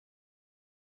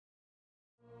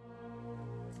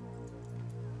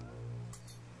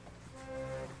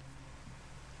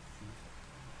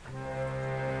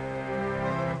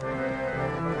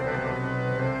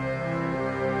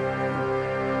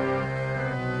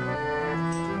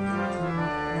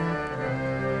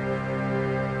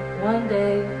One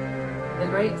day, the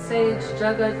great sage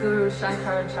Jagadguru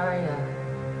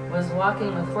Shankaracharya was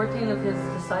walking with 14 of his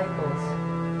disciples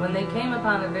when they came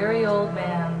upon a very old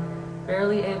man,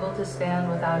 barely able to stand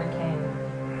without a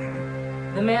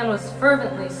cane. The man was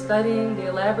fervently studying the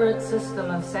elaborate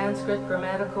system of Sanskrit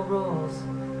grammatical rules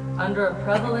under a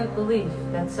prevalent belief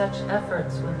that such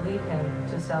efforts would lead him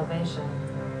to salvation.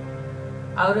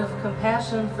 Out of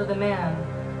compassion for the man,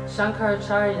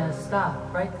 Shankaracharya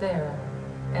stopped right there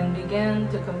and began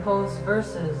to compose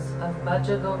verses of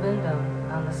Bhaja Govindam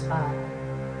on the spot.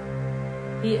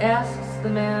 He asks the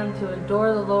man to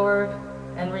adore the Lord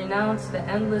and renounce the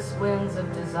endless winds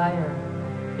of desire,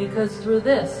 because through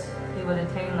this he would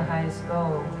attain the highest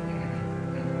goal.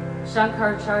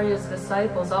 Shankaracharya's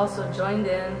disciples also joined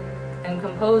in and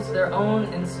composed their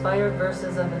own inspired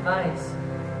verses of advice,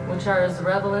 which are as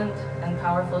relevant and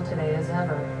powerful today as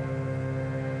ever.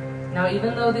 Now,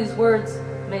 even though these words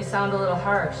may sound a little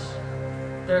harsh,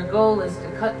 their goal is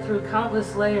to cut through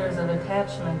countless layers of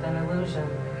attachment and illusion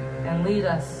and lead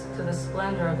us to the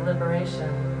splendor of liberation,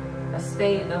 a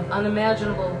state of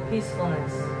unimaginable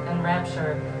peacefulness and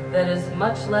rapture that is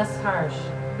much less harsh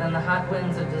than the hot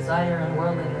winds of desire and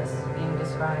worldliness being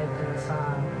described in the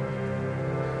song.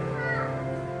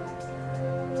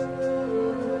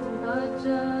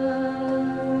 Bhaja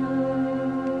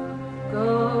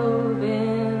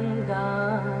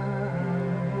Govindam,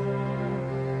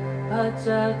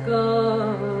 Bhaja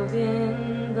Govindam,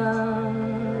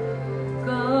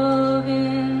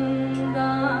 Govindam,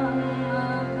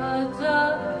 Bhaja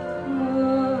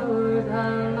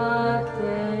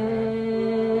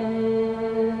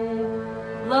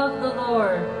Murdhamate. Love the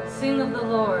Lord, sing of the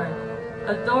Lord,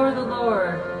 adore the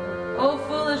Lord. O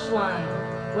foolish one,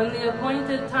 when the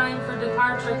appointed time for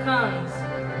departure comes,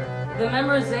 the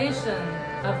memorization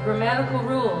of grammatical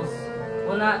rules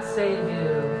will not save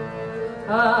you.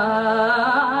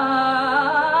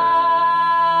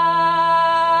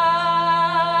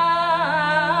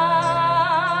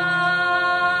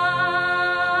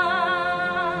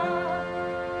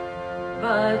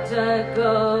 Bhaja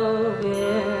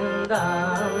Govindam,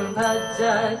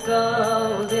 Bhaja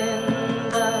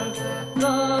Govindam,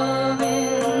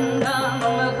 Govindam,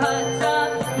 Bhaja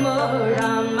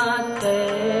Murdhamate.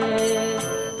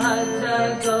 Bhaja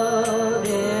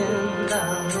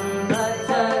Govindam,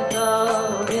 Bhaja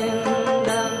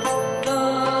Govindam,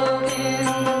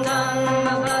 Govindam,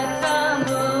 Bhaja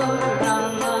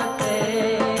Murdhamate.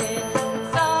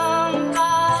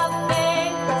 Sampate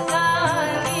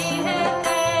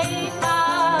sanihete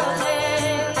kale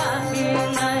nahi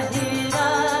nahi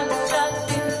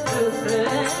rakshati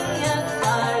sukranya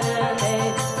karane.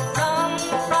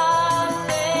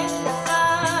 Sampate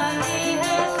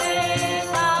sanihete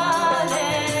kale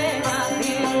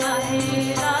nahi nahi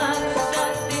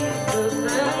rakshati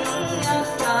sukranya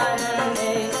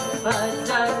karane.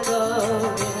 Bhaja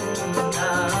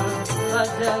Govindam,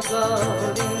 Bhaja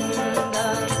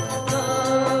Govindam,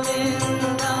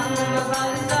 Govindam,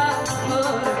 Bhaja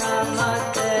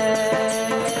Murdhamate.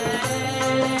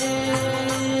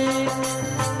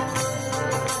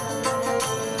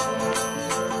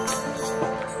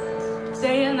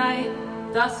 Day and night,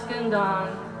 dusk and dawn,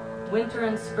 winter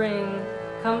and spring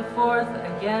come forth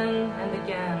again and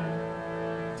again.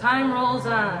 Time rolls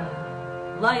on,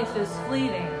 life is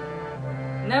fleeting.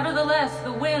 Nevertheless,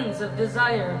 the winds of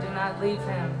desire do not leave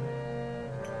him.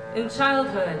 In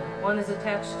childhood, one is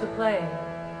attached to play.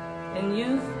 In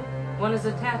youth, one is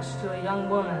attached to a young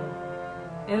woman.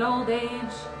 In old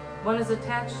age, one is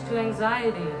attached to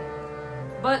anxiety.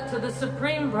 But to the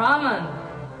Supreme Brahman,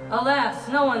 alas,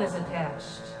 no one is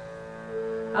attached.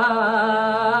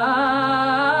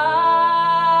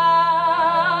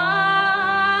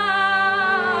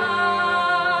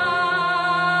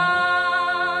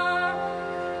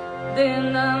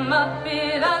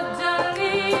 Dinamapi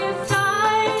Rajani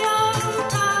Sayam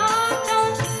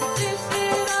Katam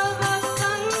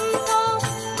Sisiravasanto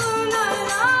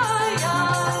Gunarayana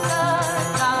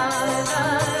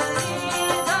Rajani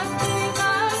Dati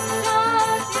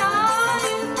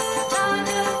Vajjatyayi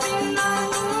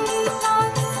Rajapinamunsa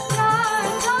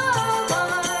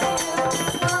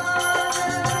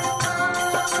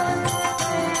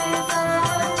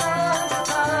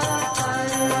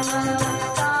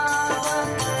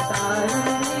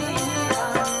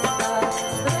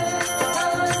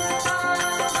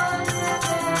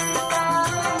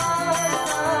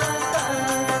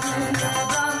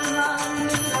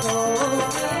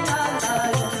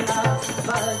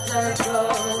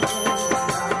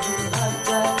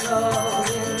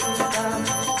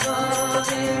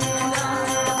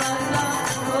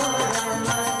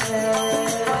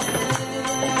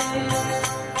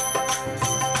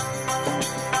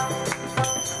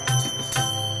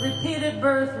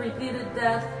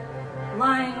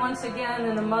once again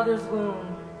in a mother's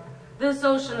womb. This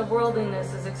ocean of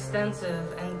worldliness is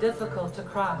extensive and difficult to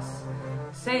cross.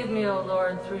 Save me, O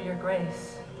Lord, through your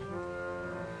grace.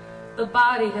 The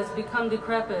body has become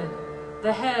decrepit.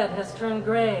 The head has turned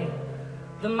gray.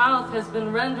 The mouth has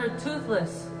been rendered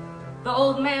toothless. The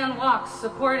old man walks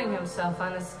supporting himself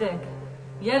on a stick.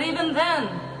 Yet even then,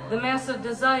 the mass of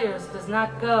desires does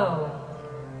not go.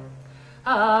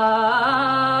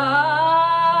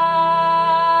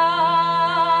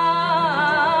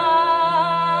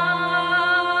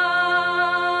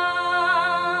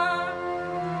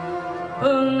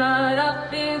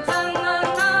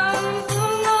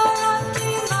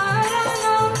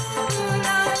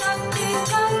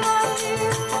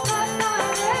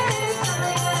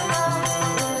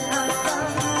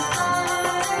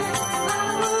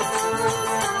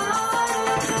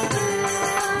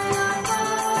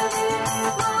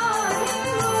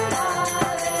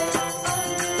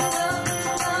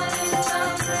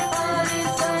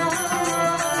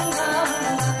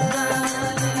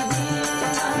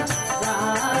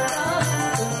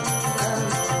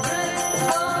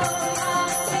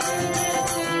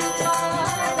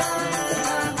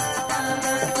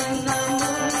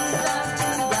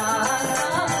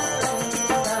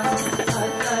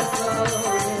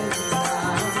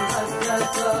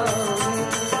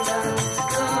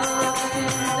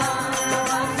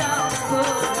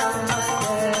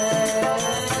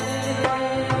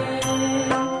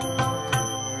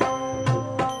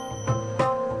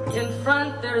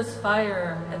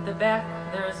 Fire. At the back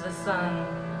there is the sun.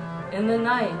 In the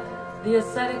night, the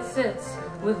ascetic sits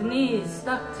with knees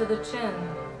stuck to the chin.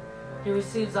 He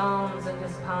receives alms in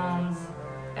his palms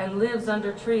and lives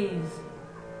under trees.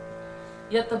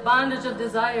 Yet the bondage of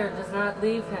desire does not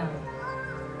leave him.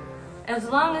 As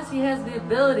long as he has the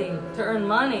ability to earn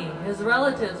money, his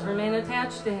relatives remain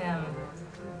attached to him.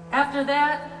 After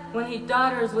that, when he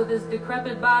dodders with his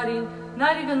decrepit body,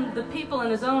 not even the people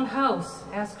in his own house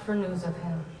ask for news of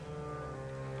him.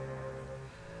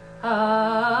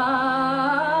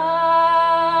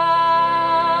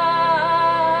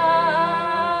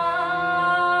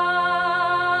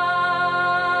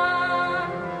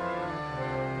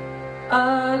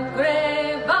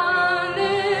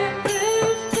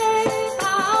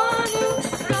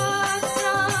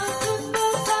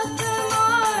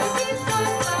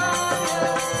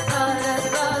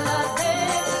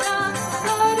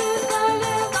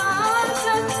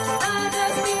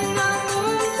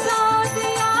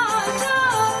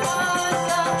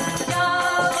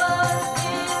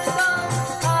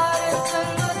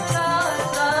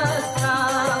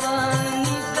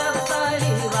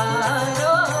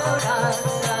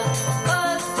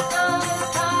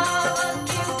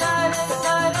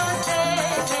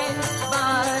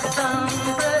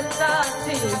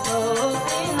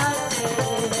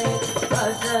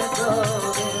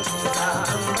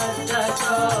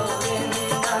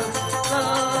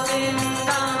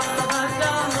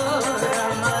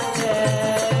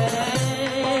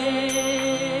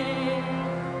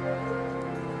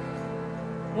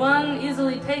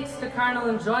 Carnal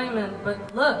enjoyment,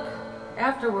 but look,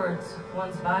 afterwards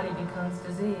one's body becomes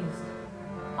diseased.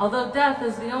 Although death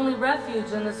is the only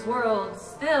refuge in this world,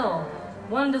 still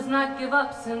one does not give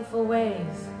up sinful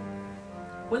ways.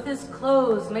 With his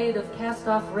clothes made of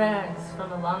cast-off rags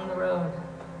from along the road,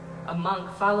 a monk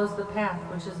follows the path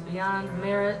which is beyond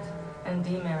merit and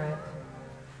demerit.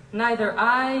 Neither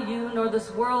I, you, nor this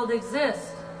world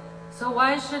exist, so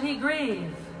why should he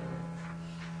grieve?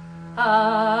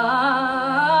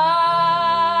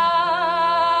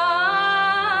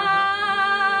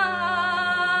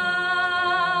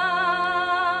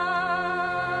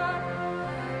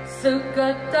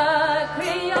 Sukata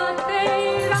kriyate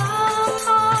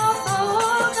rama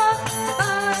boga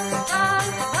pasta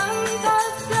dhanda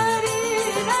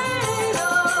sarire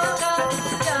yoga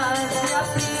jasya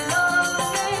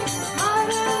piloke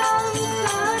marlam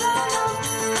saranam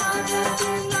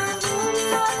ajatina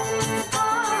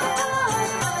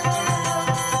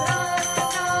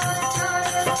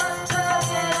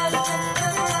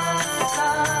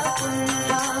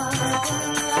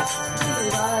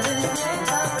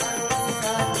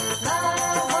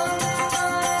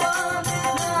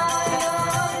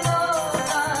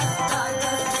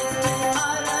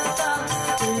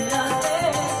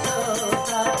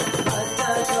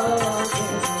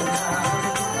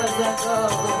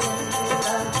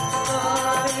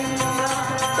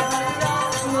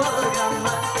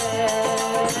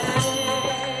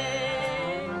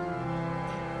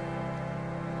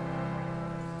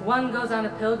One goes on a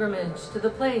pilgrimage to the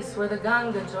place where the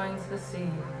Ganga joins the sea,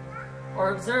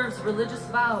 or observes religious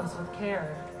vows with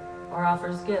care, or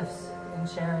offers gifts in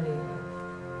charity.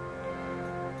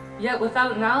 Yet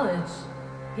without knowledge,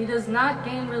 he does not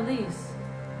gain release,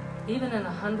 even in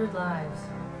 100 lives.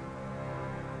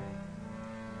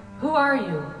 Who are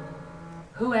you?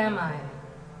 Who am I?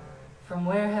 From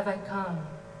where have I come?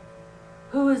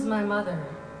 Who is my mother?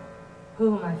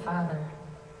 Who my father?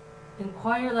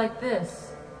 Inquire like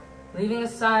this, leaving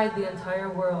aside the entire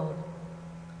world,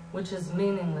 which is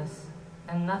meaningless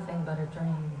and nothing but a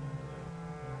dream.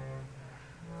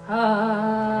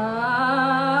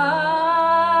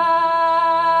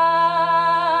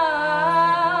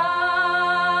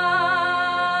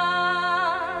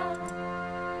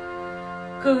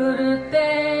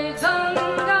 Kurte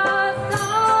Ganga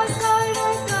Sagar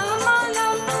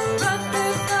Kamanam Vat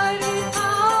Kari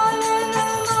Palan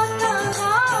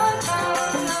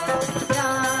Matavatanam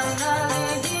Jana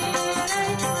Vidire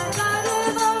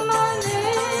Sarva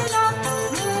Manera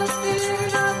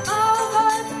Muktina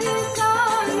Bhavati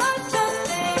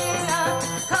Sanachatena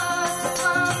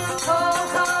Kasvam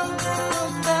Koham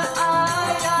Sukha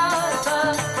Ayata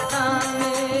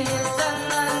Name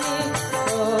Sanani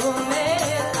Ome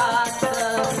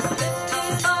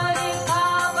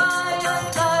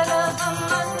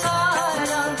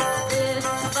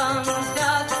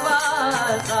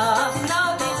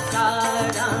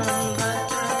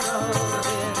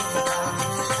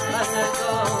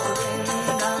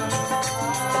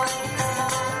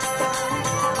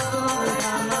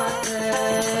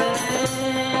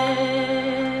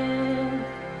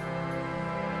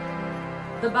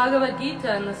The Bhagavad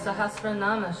Gita and the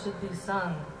Sahasranama should be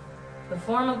sung. The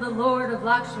form of the Lord of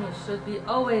Lakshmi should be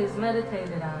always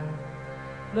meditated on.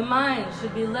 The mind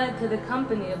should be led to the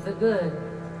company of the good,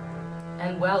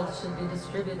 and wealth should be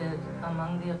distributed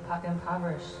among the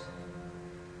impoverished.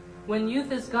 When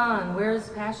youth is gone, where is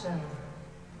passion?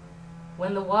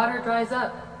 When the water dries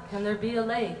up, can there be a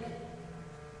lake?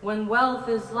 When wealth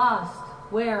is lost,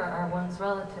 where are one's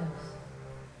relatives?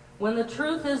 When the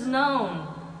truth is known,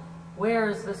 where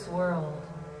is this world?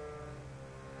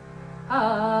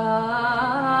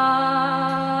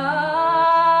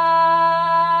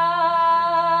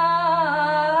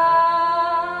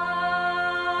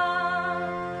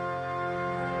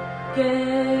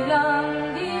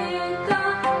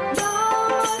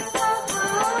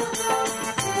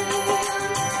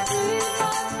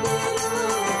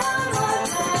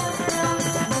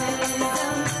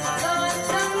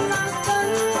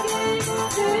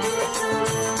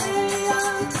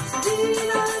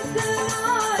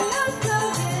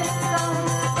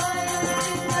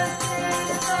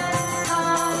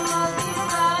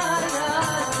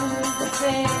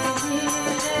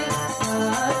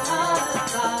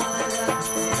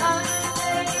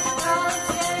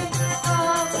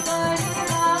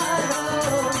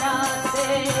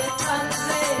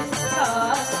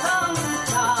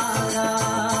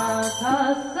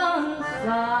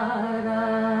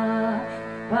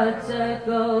 Bhaja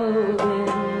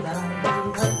Govindam,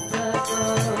 Bhaja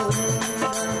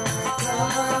Govindam,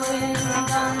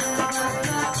 Govindam,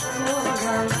 Bhaja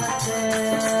Govindam.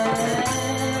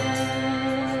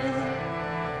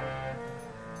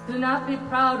 Do not be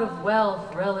proud of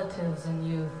wealth, relatives, and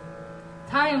youth.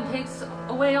 Time takes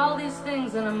away all these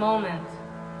things in a moment,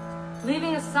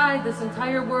 leaving aside this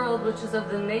entire world which is of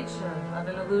the nature of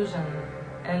an illusion,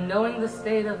 and knowing the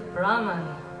state of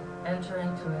Brahman, enter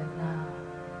into it now.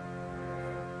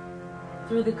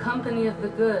 Through the company of the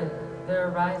good, there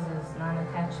arises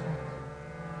non-attachment.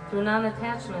 Through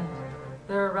non-attachment,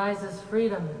 there arises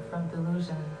freedom from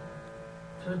delusion.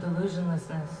 Through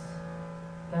delusionlessness,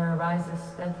 there arises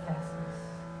steadfastness.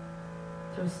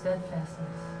 Through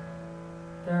steadfastness,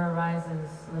 there arises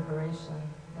liberation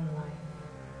in life.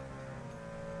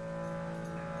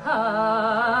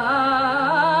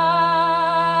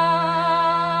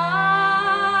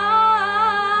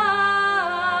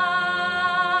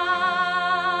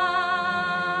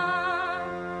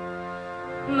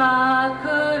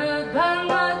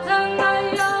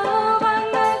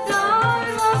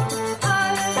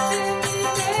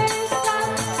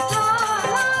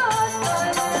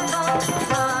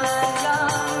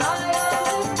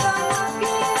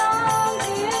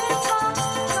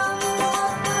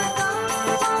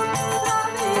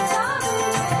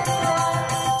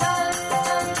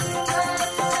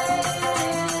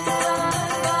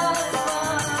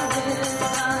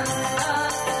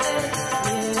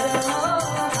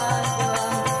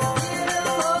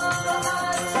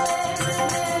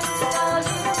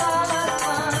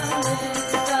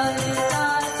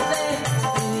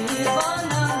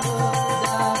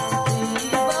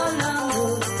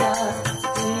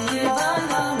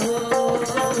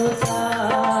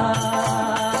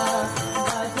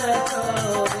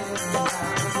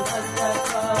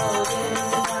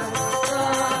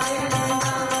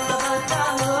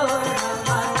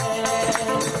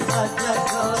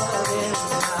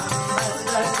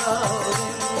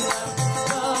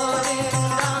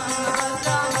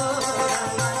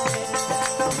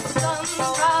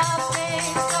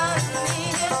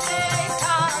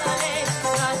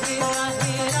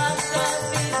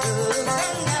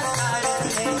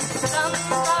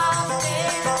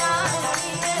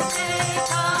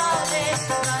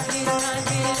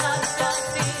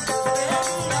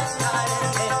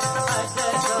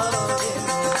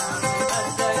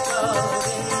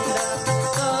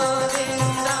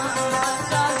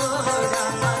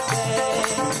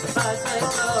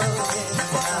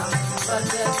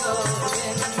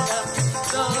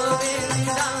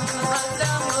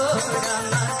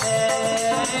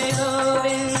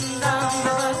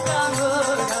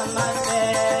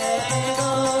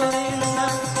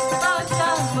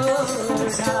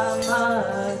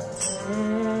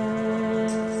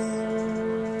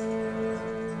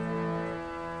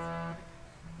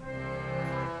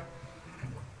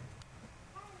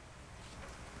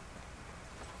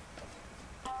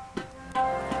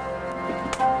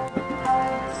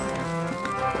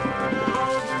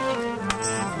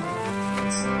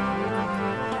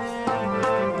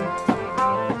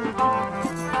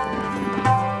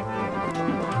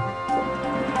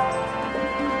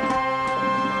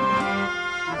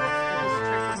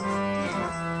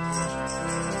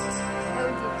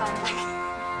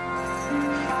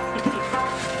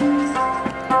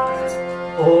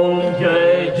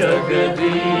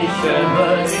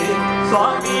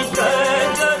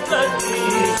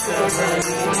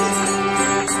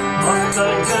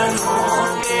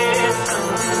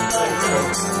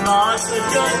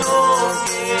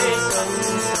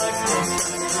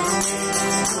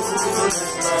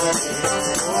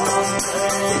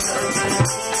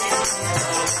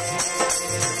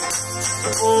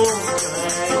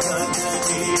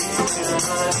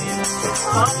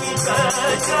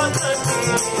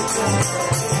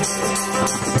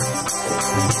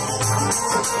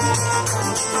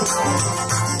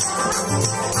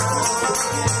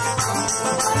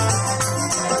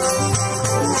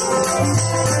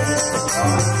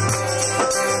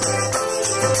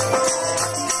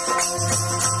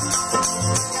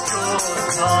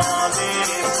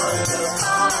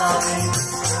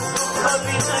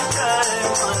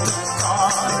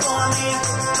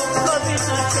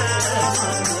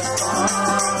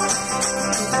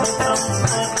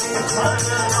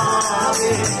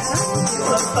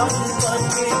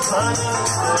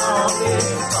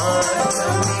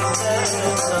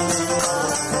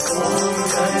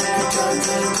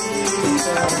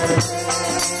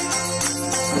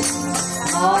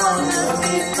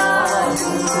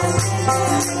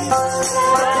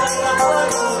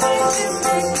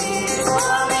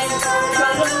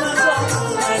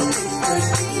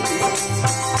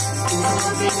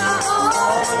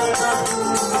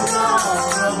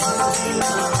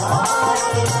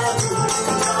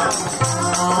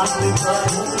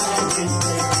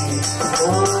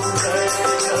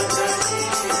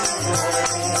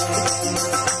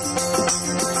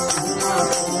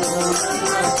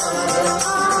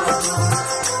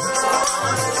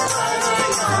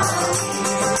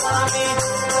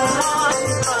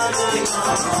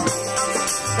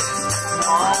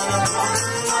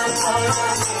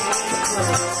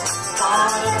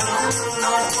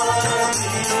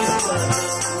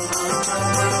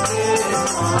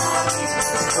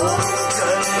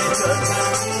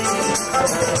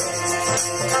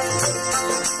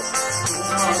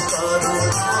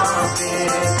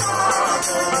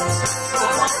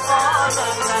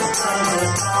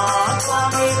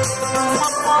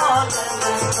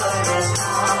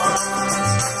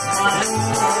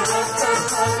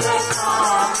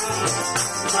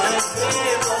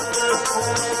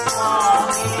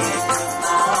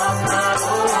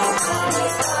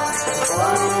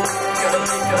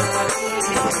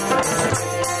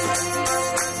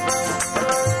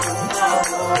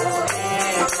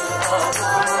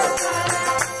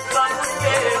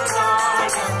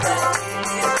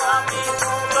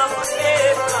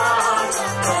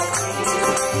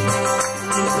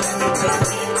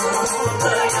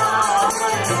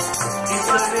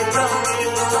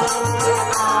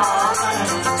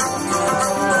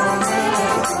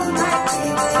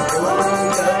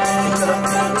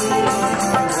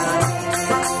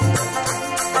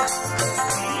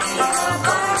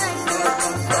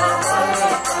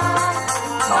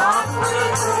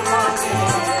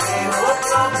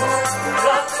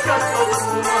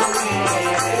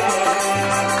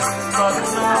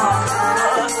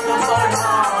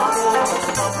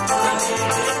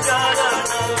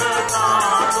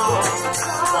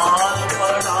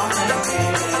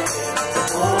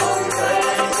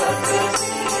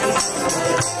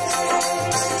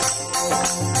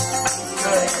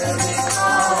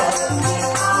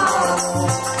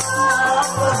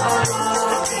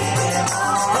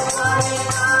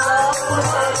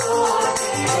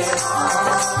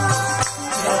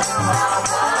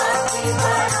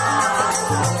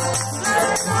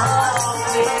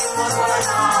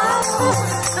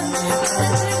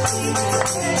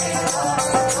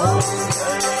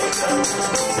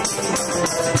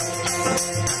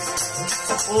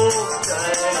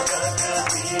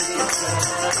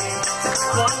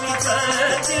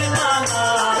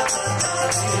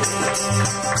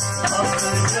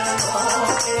 Swami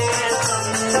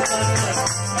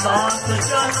सात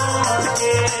जनों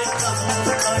के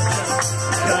संकट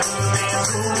जन में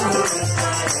दूर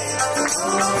करे।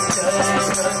 ओम जय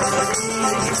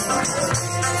जगदीश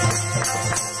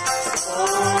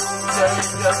ओम जय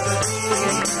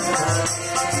जगदीश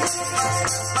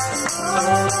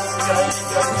ओम जय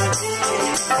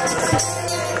जगदीश।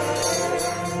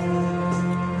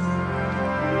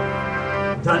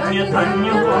 धन्य धन्य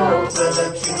हो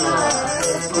प्रदक्षिणा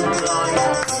गुरुराया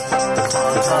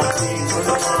माता श्री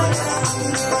गुरुराया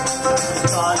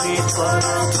काली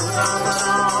त्वरा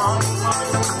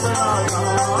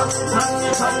धन्य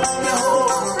धन्य हो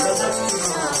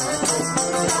प्रदक्षिणा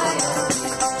गुरुराया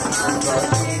माता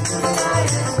श्री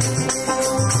गुरुराया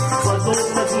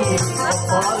पदोपति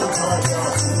अपार भाया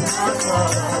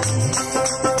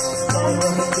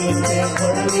सर्वमिति से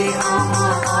बड़े आमा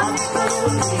आदि करो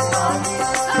निकाली।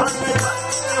 धन्य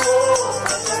धन्य हो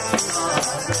प्रदक्षिणा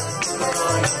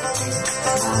गुरुराया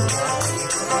माता श्री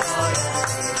गुरुराया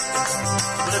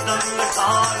मृदंग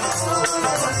ताल हो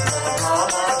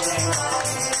भावा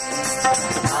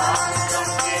नाम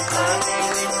के करने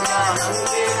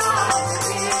नित्यानंदे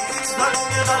नामी।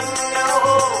 धन्य धन्य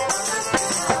हो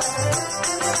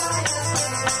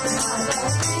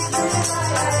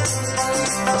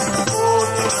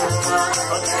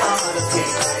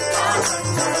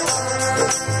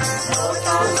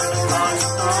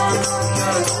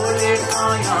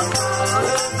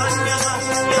धन्य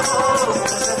धन्य हो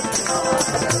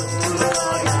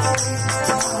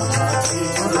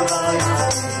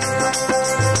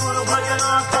गुरु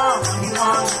भजना का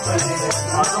महिमान करे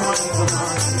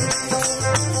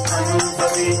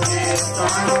अनुभवी से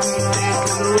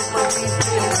गुरुपति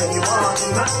से परिवार।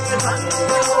 धन्य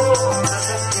धन्य हो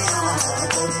प्रदक्षिणा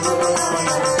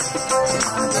गुरुराया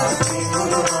माता श्री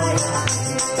गुरुराया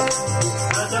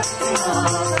प्रदक्षिणा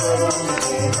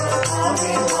करोगे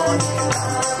भावे वाणिया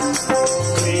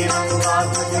श्री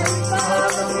रंगात्मज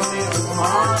विद्यालय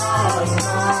तुम्हारा।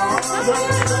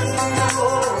 धन्य धन्य हो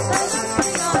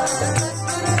प्रदक्षिणा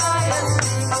गुरुराया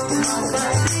माता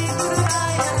श्री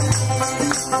गुरुराया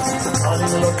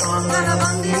कांगन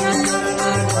मंदिर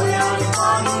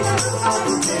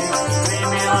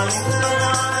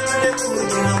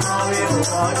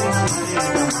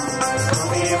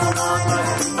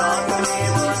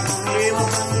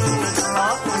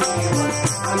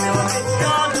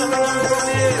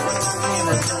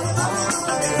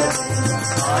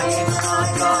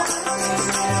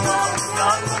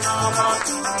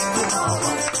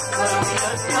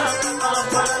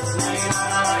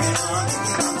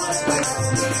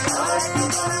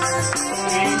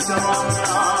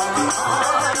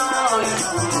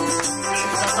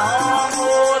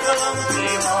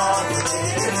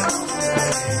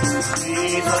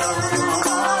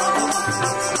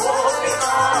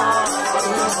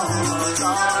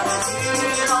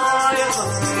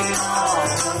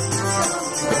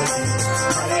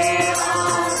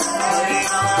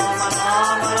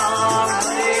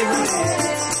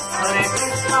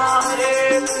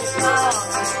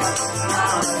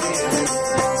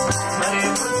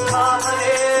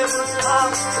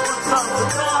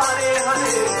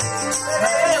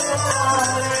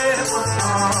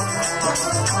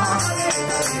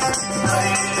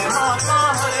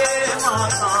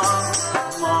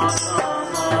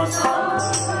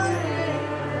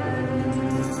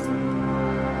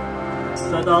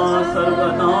सदा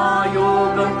सर्वदा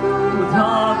योग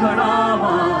तुझा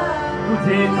घडावा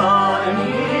तुझे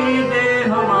कारणी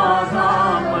देह माझा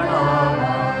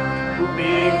पडावा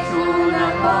उपेक्षू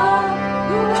नका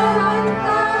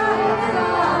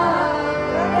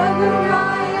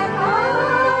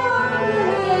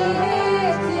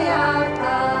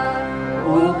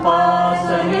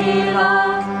उपासनेला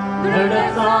दृढ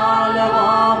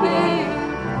चालवावे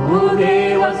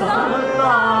भूदेव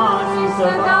संतांशी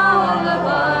सदा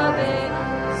लवावे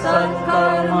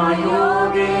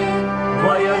सत्कर्मयोगे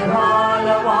वय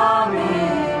घालवावे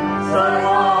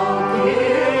सर्वांगी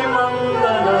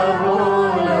मंगल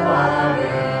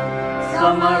बोलवावे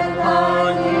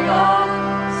समर्थानिया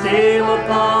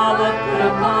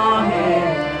सेवकावकृपा है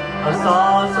असा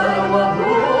सर्व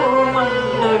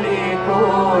भूमंडली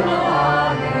कोण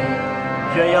आहे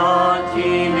जयाची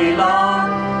लीला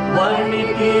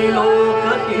वर्णिती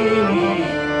लोकतीनी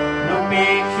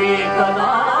नुपेक्षे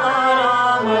कदा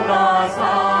रामदासाभिमानी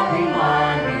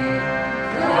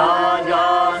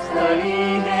राजास्थळी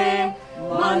हे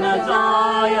मन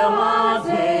जाय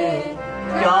माझे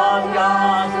त्या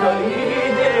स्थळी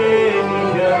हे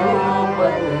निज रूप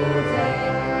तुझे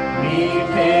मी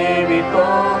ठेवितो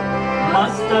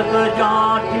मस्तक ज्या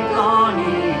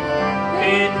ठिकाणी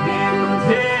तेथे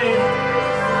तुझे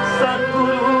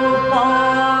सद्गुरु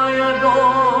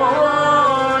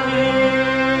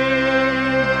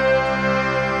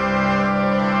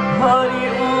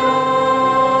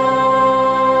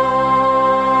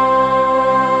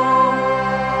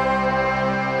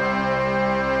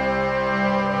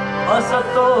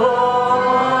असतो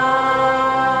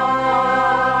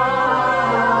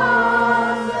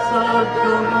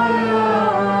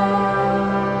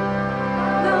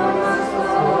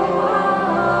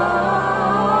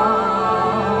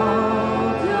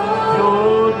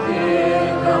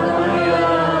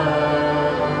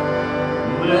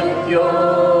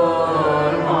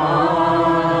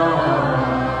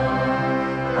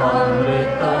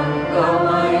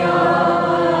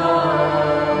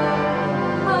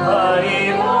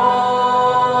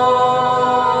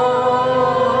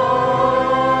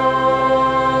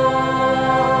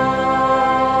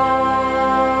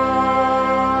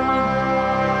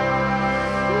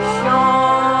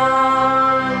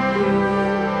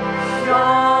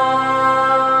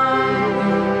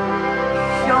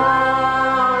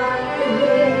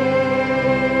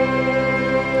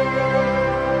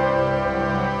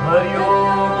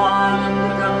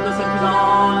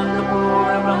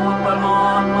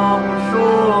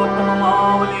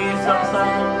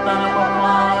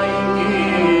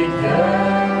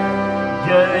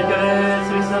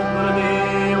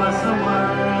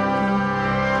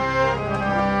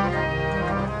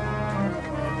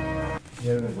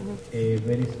a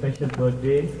very special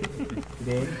birthday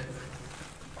today,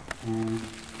 and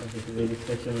this is a very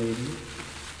special lady.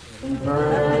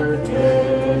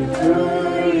 Birthday to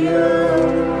you,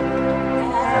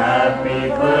 happy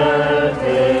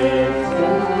birthday to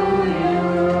you,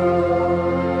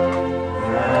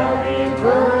 happy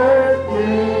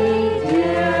birthday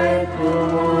dear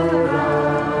Kumuda,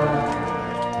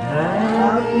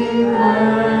 happy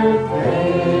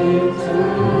birthday to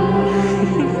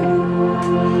you.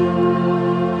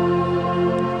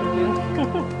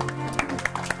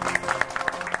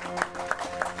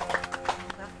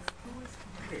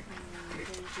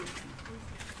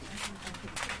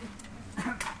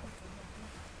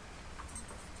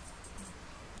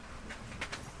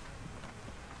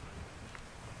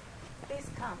 Please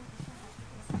come.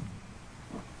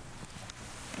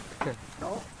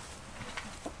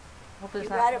 Hope there's You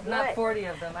gotta do not it. 40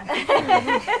 of them.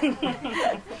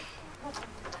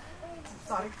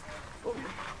 Sorry.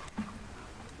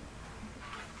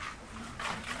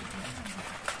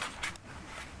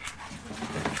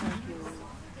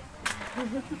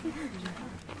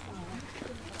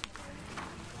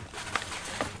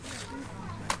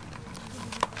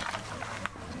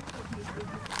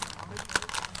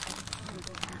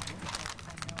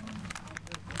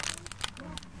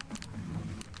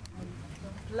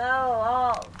 Blow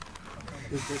all.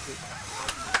 Many,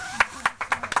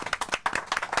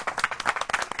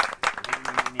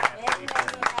 many happy.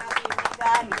 May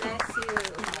God bless you.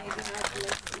 May God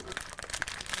bless you.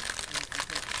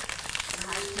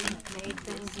 May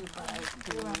things you buy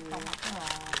to you.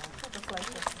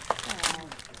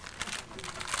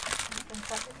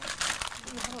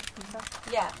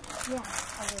 Yeah. Yeah.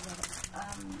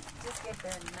 Just get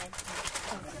the nice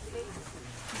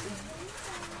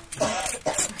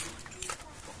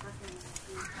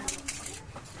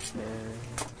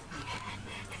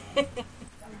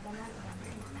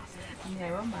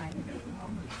Never mind.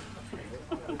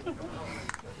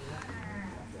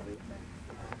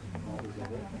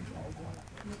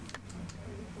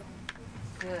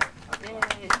 Good.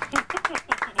 Yay.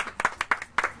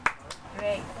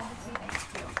 Great.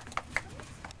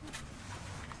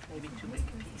 Maybe too big a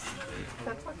piece.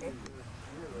 That's okay.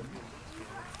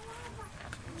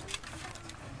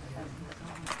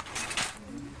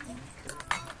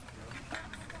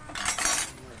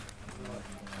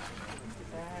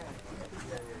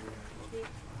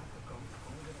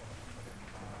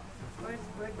 First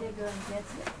birthday girl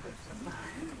gets it.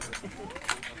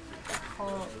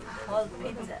 Whole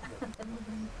pizza.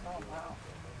 Oh, wow.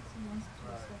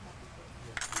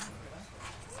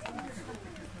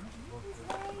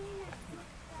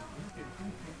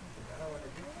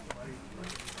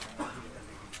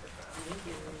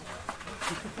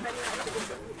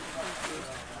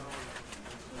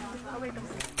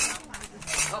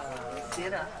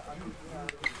 Sira.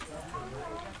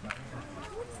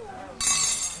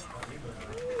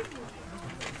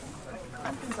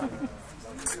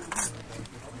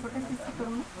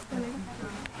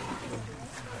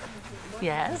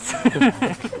 Yes.